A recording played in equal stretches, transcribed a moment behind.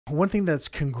one thing that's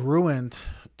congruent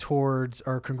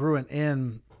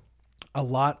in a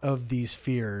lot of these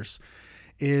fears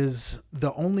is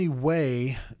the only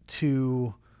way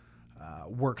to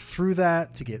work through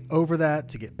that, to get over that,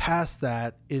 to get past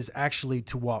that, is actually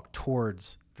to walk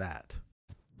towards that.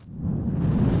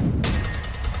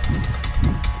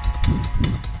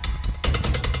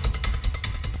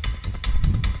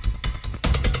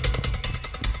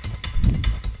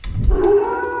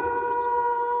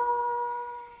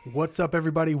 What's up,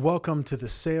 everybody? Welcome to the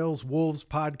Sales Wolves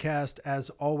podcast. As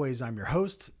always, I'm your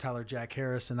host, Tyler Jack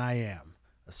Harris, and I am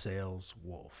a sales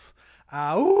wolf.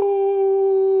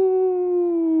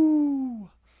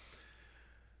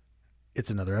 It's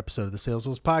another episode of the Sales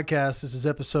Wolves podcast. This is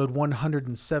episode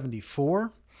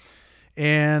 174.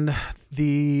 And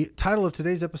the title of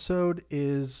today's episode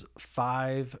is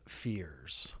 5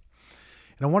 Fears.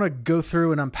 And I want to go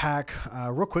through and unpack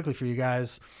real quickly for you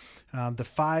guys the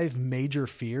 5 major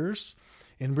fears.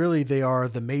 And really, they are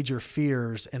the major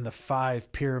fears and the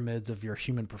 5 pyramids of your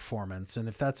human performance. And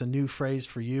if that's a new phrase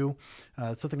for you,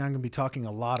 it's something I'm going to be talking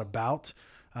a lot about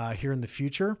here in the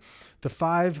future. The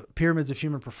 5 pyramids of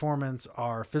human performance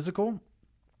are physical,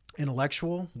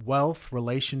 intellectual, wealth,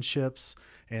 relationships,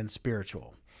 and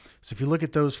spiritual. So if you look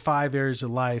at those 5 areas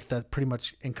of life, that pretty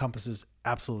much encompasses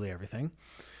absolutely everything.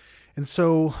 And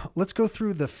so let's go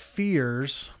through the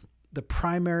fears, the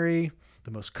primary,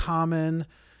 the most common,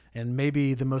 and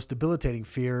maybe the most debilitating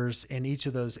fears in each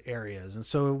of those areas. And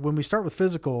so when we start with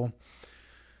physical,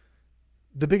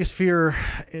 the biggest fear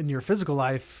in your physical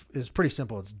life is pretty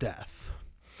simple. It's death.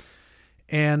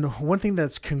 And one thing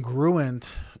that's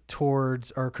congruent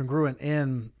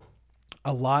in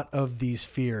a lot of these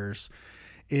fears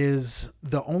is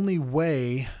the only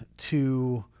way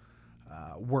to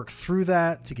work through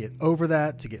that, to get over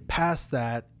that, to get past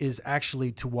that, is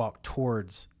actually to walk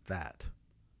towards that.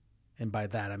 And by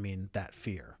that, I mean that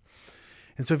fear.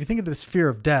 And so if you think of this fear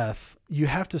of death, you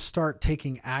have to start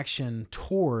taking action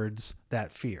towards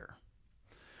that fear.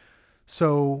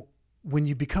 So when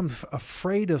you become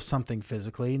afraid of something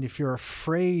physically, and if you're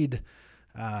afraid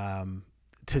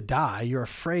to die, you're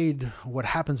afraid what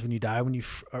happens when you die, when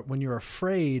you're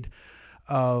afraid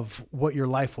of what your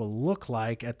life will look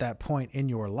like at that point in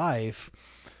your life.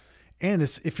 And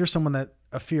if you're someone that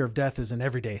a fear of death is an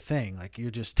everyday thing, like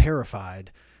you're just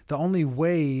terrified, the only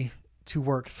way to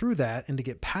work through that and to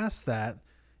get past that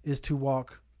is to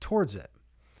walk towards it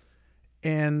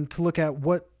and to look at,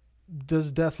 what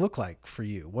does death look like for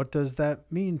you? What does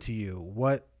that mean to you?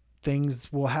 What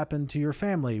things will happen to your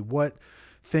family? What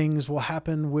things will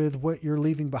happen with what you're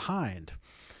leaving behind?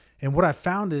 And what I've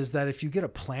found is that if you get a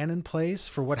plan in place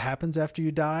for what happens after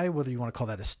you die, whether you want to call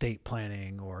that estate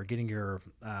planning or getting your,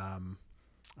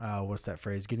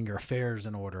 getting your affairs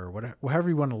in order, whatever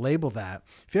you want to label that,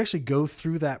 if you actually go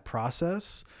through that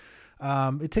process,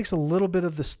 it takes a little bit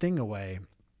of the sting away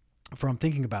from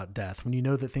thinking about death when you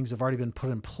know that things have already been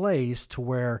put in place to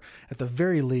where at the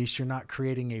very least you're not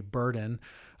creating a burden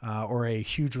or a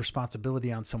huge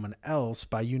responsibility on someone else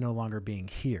by you no longer being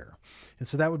here. And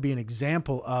so that would be an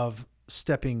example of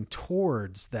stepping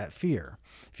towards that fear.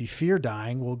 If you fear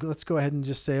dying, well, let's go ahead and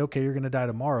just say, okay, you're going to die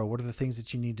tomorrow. What are the things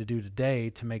that you need to do today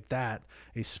to make that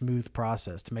a smooth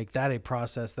process, to make that a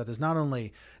process that is not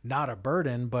only not a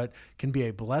burden, but can be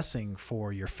a blessing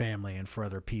for your family and for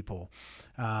other people,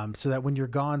 so that when you're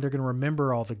gone, they're going to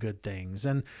remember all the good things.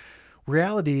 And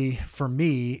reality for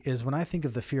me is when I think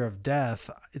of the fear of death,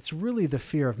 it's really the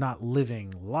fear of not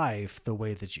living life the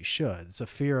way that you should. It's a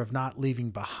fear of not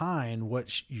leaving behind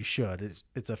what you should.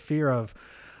 It's a fear of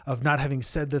not having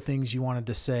said the things you wanted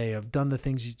to say, of done the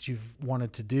things that you've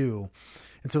wanted to do.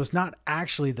 And so it's not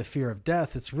actually the fear of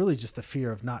death. It's really just the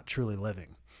fear of not truly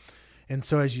living. And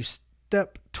so as you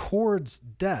step towards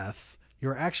death,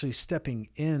 you're actually stepping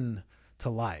in to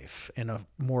life, and a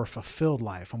more fulfilled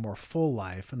life, a more full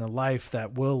life, and a life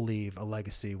that will leave a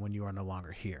legacy when you are no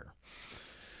longer here.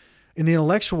 In the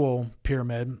intellectual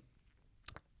pyramid,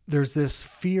 there's this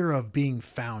fear of being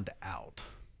found out.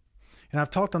 And I've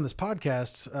talked on this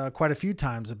podcast quite a few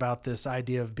times about this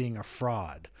idea of being a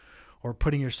fraud or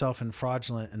putting yourself in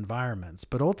fraudulent environments.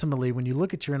 But ultimately, when you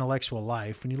look at your intellectual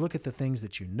life, when you look at the things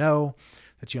that you know,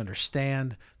 that you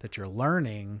understand, that you're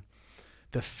learning,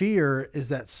 the fear is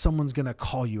that someone's going to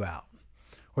call you out,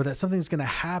 or that something's going to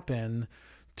happen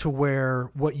to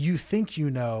where what you think you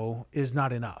know is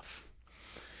not enough.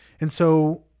 And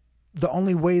so the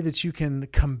only way that you can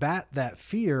combat that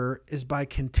fear is by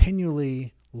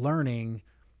continually learning,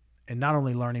 and not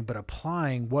only learning, but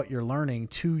applying what you're learning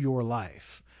to your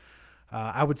life.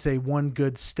 I would say one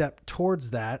good step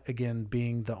towards that, again,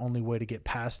 being the only way to get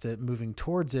past it, moving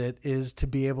towards it, is to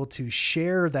be able to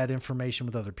share that information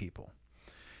with other people.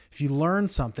 If you learn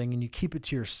something and you keep it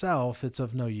to yourself, it's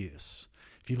of no use.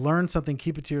 If you learn something,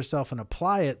 keep it to yourself and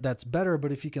apply it, that's better.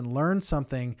 But if you can learn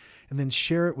something and then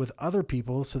share it with other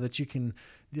people so that you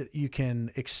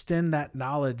can extend that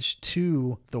knowledge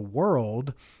to the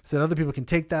world so that other people can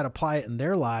take that, apply it in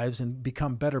their lives and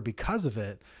become better because of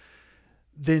it,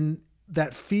 then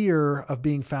that fear of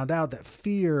being found out, that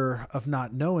fear of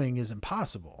not knowing is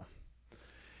impossible.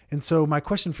 And so my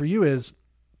question for you is,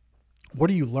 what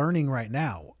are you learning right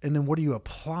now? And then what are you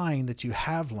applying that you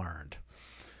have learned?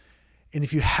 And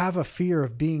if you have a fear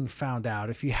of being found out,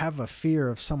 if you have a fear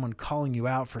of someone calling you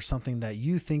out for something that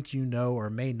you think you know or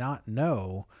may not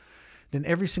know, then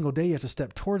every single day you have to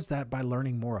step towards that by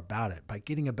learning more about it, by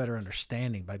getting a better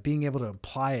understanding, by being able to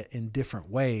apply it in different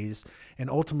ways, and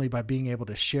ultimately by being able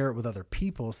to share it with other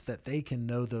people so that they can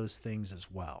know those things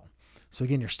as well. So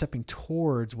again, you're stepping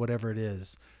towards whatever it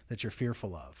is that you're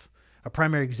fearful of. A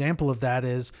primary example of that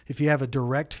is if you have a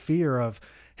direct fear of,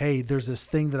 hey, there's this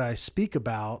thing that I speak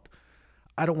about,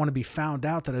 I don't want to be found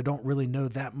out that I don't really know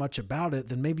that much about it,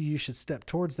 then maybe you should step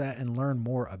towards that and learn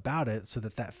more about it so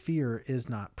that that fear is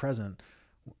not present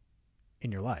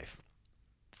in your life.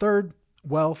 Third,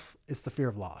 wealth is the fear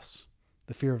of loss,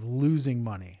 the fear of losing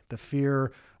money, the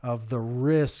fear of the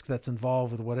risk that's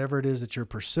involved with whatever it is that you're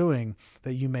pursuing,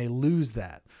 that you may lose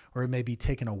that or it may be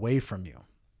taken away from you.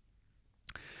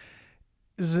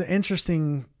 This is an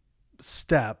interesting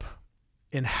step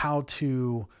in how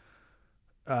to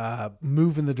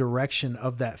move in the direction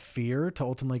of that fear to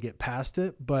ultimately get past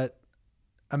it. But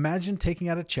imagine taking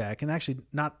out a check, and actually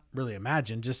not really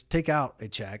imagine, just take out a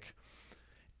check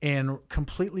and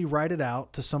completely write it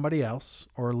out to somebody else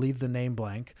or leave the name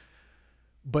blank,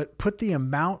 but put the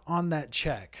amount on that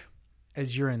check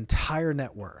as your entire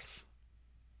net worth.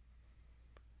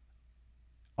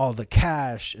 All the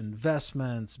cash,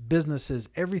 investments, businesses,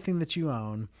 everything that you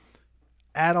own,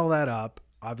 add all that up,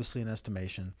 obviously an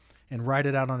estimation, and write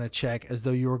it out on a check as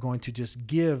though you were going to just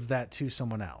give that to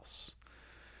someone else.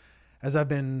 As I've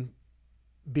been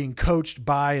being coached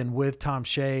by and with Tom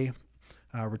Shea,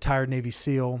 retired Navy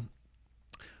SEAL,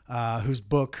 whose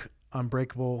book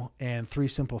Unbreakable and Three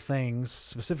Simple Things,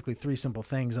 specifically Three Simple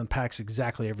Things, unpacks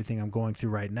exactly everything I'm going through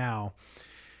right now.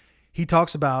 He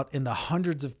talks about in the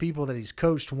hundreds of people that he's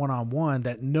coached one-on-one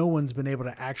that no one's been able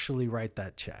to actually write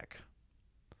that check.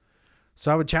 So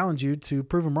I would challenge you to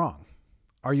prove him wrong.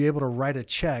 Are you able to write a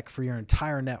check for your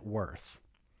entire net worth?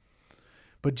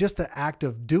 But just the act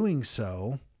of doing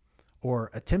so or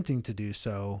attempting to do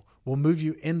so will move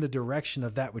you in the direction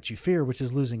of that which you fear, which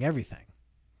is losing everything.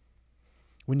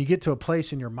 When you get to a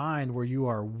place in your mind where you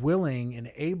are willing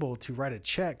and able to write a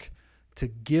check to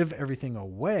give everything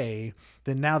away,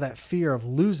 then now that fear of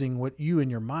losing what you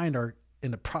in your mind are in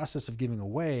the process of giving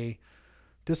away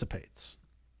dissipates.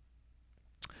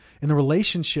 In the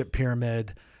relationship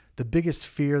pyramid, the biggest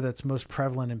fear that's most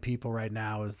prevalent in people right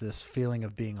now is this feeling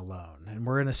of being alone. And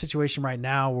we're in a situation right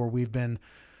now where we've been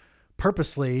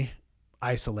purposely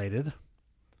isolated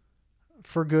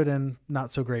for good and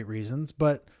not so great reasons,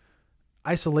 but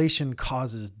isolation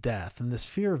causes death. And this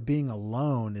fear of being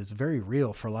alone is very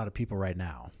real for a lot of people right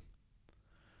now.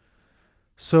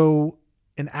 So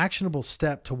an actionable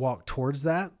step to walk towards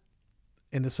that,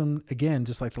 and this one, again,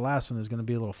 just like the last one, is going to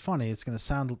be a little funny. It's going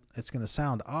to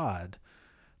sound odd,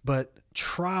 but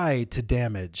try to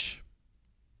damage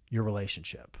your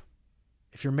relationship.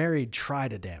 If you're married, try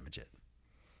to damage it.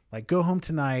 Like, go home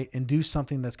tonight and do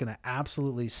something that's going to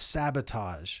absolutely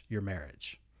sabotage your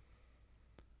marriage.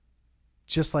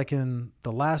 Just like in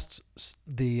the last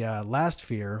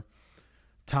fear,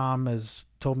 Tom has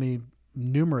told me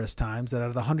numerous times that out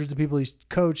of the hundreds of people he's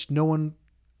coached, no one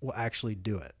will actually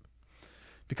do it.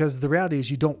 Because the reality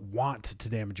is you don't want to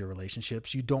damage your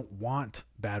relationships. You don't want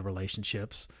bad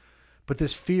relationships. But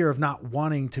this fear of not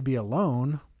wanting to be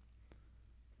alone,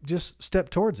 just step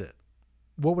towards it.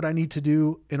 What would I need to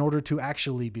do in order to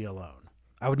actually be alone?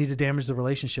 I would need to damage the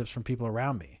relationships from people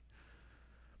around me.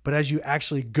 But as you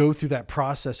actually go through that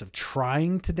process of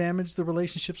trying to damage the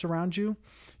relationships around you,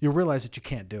 you'll realize that you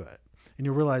can't do it. And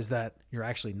you'll realize that you're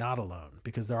actually not alone,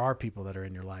 because there are people that are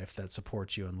in your life that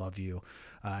support you and love you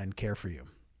and care for you.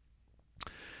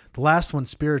 The last one,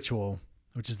 spiritual,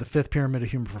 which is the fifth pyramid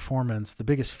of human performance. The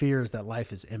biggest fear is that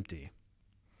life is empty.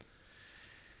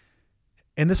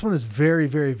 And this one is very,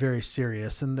 very, very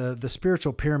serious. And the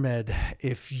spiritual pyramid,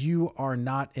 if you are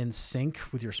not in sync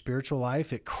with your spiritual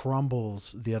life, it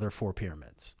crumbles the other four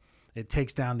pyramids. It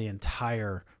takes down the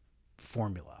entire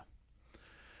formula.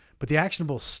 But the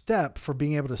actionable step for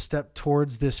being able to step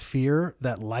towards this fear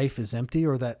that life is empty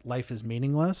or that life is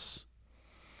meaningless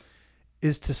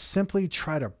is to simply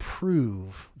try to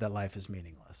prove that life is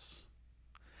meaningless.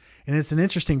 And it's an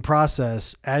interesting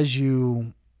process as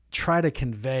you try to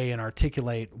convey and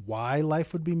articulate why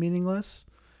life would be meaningless.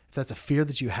 If that's a fear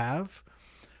that you have,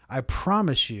 I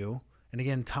promise you, and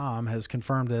again, Tom has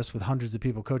confirmed this with hundreds of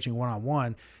people coaching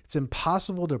one-on-one, it's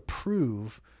impossible to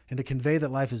prove and to convey that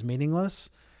life is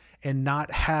meaningless and not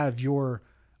have your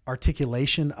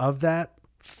articulation of that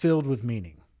filled with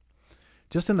meaning.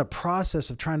 Just in the process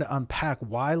of trying to unpack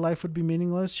why life would be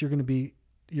meaningless, you're going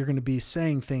to be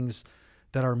saying things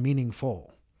that are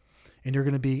meaningful, and you're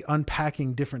going to be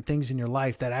unpacking different things in your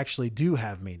life that actually do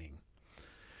have meaning.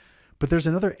 But there's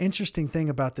another interesting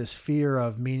thing about this fear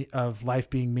of life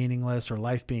being meaningless or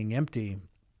life being empty,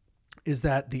 is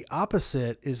that the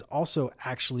opposite is also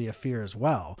actually a fear as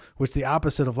well, which the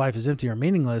opposite of life is empty or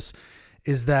meaningless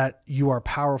is that you are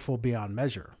powerful beyond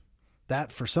measure.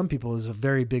 That for some people is a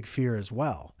very big fear as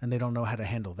well, and they don't know how to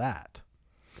handle that.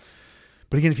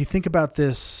 But again, if you think about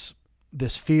this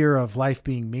fear of life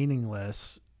being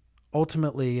meaningless,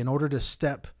 ultimately, in order to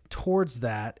step towards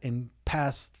that and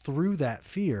pass through that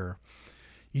fear,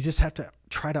 you just have to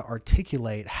try to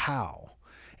articulate how.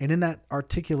 And in that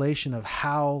articulation of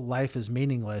how life is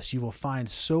meaningless, you will find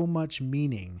so much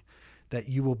meaning that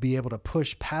you will be able to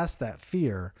push past that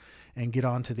fear and get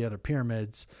onto the other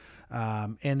pyramids.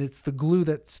 And it's the glue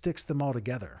that sticks them all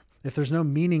together. If there's no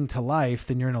meaning to life,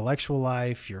 then your intellectual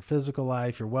life, your physical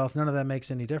life, your wealth, none of that makes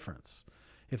any difference.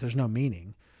 If there's no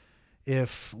meaning,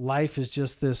 if life is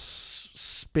just this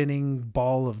spinning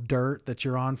ball of dirt that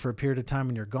you're on for a period of time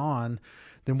and you're gone,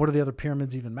 then what do the other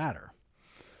pyramids even matter?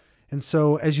 And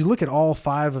so as you look at all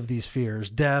 5 of these fears,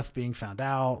 death, being found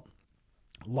out,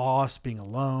 loss, being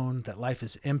alone, that life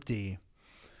is empty,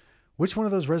 which one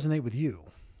of those resonate with you?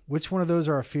 Which one of those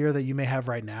are a fear that you may have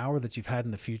right now or that you've had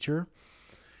in the future?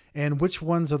 And which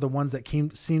ones are the ones that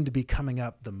seem to be coming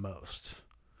up the most?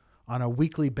 On a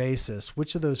weekly basis,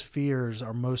 which of those fears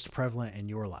are most prevalent in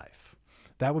your life?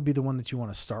 That would be the one that you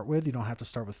want to start with. You don't have to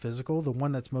start with physical. The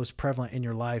one that's most prevalent in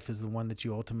your life is the one that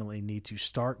you ultimately need to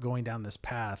start going down this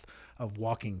path of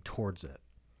walking towards it.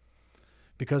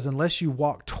 Because unless you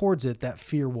walk towards it, that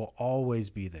fear will always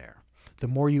be there. The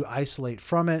more you isolate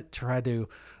from it, try to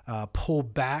pull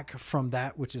back from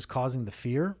that which is causing the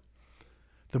fear,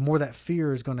 the more that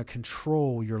fear is going to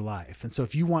control your life. And so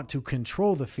if you want to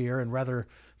control the fear, and rather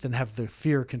than have the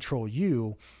fear control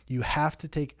you, you have to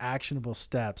take actionable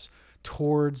steps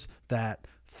towards that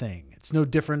thing. It's no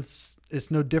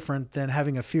different than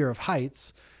having a fear of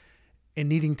heights and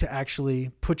needing to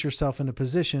actually put yourself in a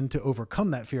position to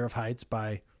overcome that fear of heights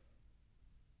by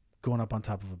going up on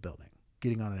top of a building,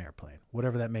 getting on an airplane,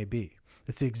 whatever that may be.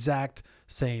 It's the exact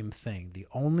same thing. The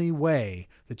only way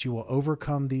that you will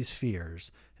overcome these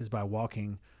fears is by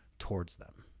walking towards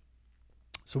them.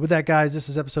 So with that, guys, this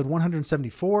is episode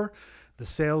 174, the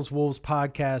Sales Wolves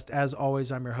podcast. As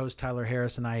always, I'm your host, Tyler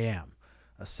Harris, and I am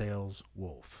a sales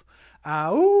wolf.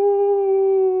 Ooh.